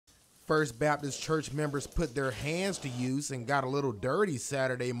First Baptist Church members put their hands to use and got a little dirty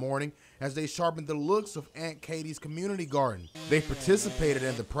Saturday morning as they sharpened the looks of Aunt Katie's community garden. They participated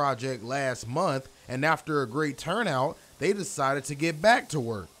in the project last month, and after a great turnout, they decided to get back to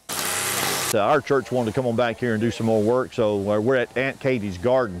work. Our church wanted to come on back here and do some more work, so we're at Aunt Katie's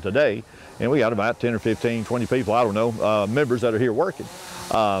garden today, and we got about 10 or 15, 20 people, I don't know, members that are here working.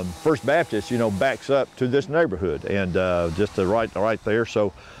 First Baptist, backs up to this neighborhood, and just right there.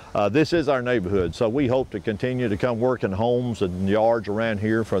 So this is our neighborhood. So we hope to continue to come work in homes and yards around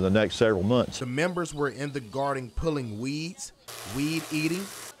here for the next several months. The members were in the garden pulling weeds, weed eating,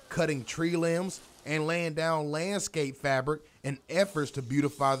 cutting tree limbs, and laying down landscape fabric in efforts to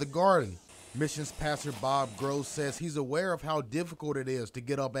beautify the garden. Missions Pastor Bob Gross says he's aware of how difficult it is to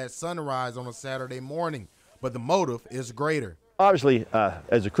get up at sunrise on a Saturday morning, but the motive is greater. Obviously,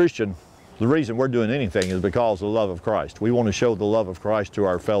 as a Christian, the reason we're doing anything is because of the love of Christ. We want to show the love of Christ to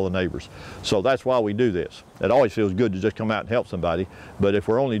our fellow neighbors. So that's why we do this. It always feels good to just come out and help somebody, but if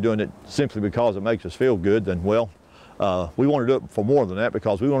we're only doing it simply because it makes us feel good, then well, we want to do it for more than that,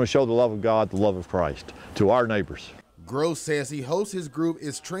 because we want to show the love of God, the love of Christ to our neighbors. Gross says he hopes his group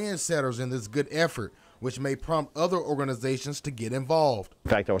is trendsetters in this good effort, which may prompt other organizations to get involved.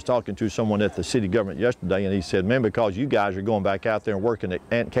 In fact, I was talking to someone at the city government yesterday, and he said, man, because you guys are going back out there and working at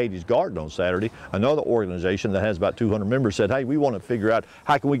Aunt Katie's garden on Saturday, another organization that has about 200 members said, hey, we want to figure out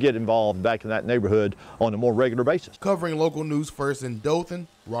how can we get involved back in that neighborhood on a more regular basis. Covering local news first in Dothan,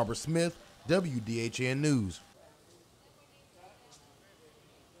 Robert Smith, WDHN News.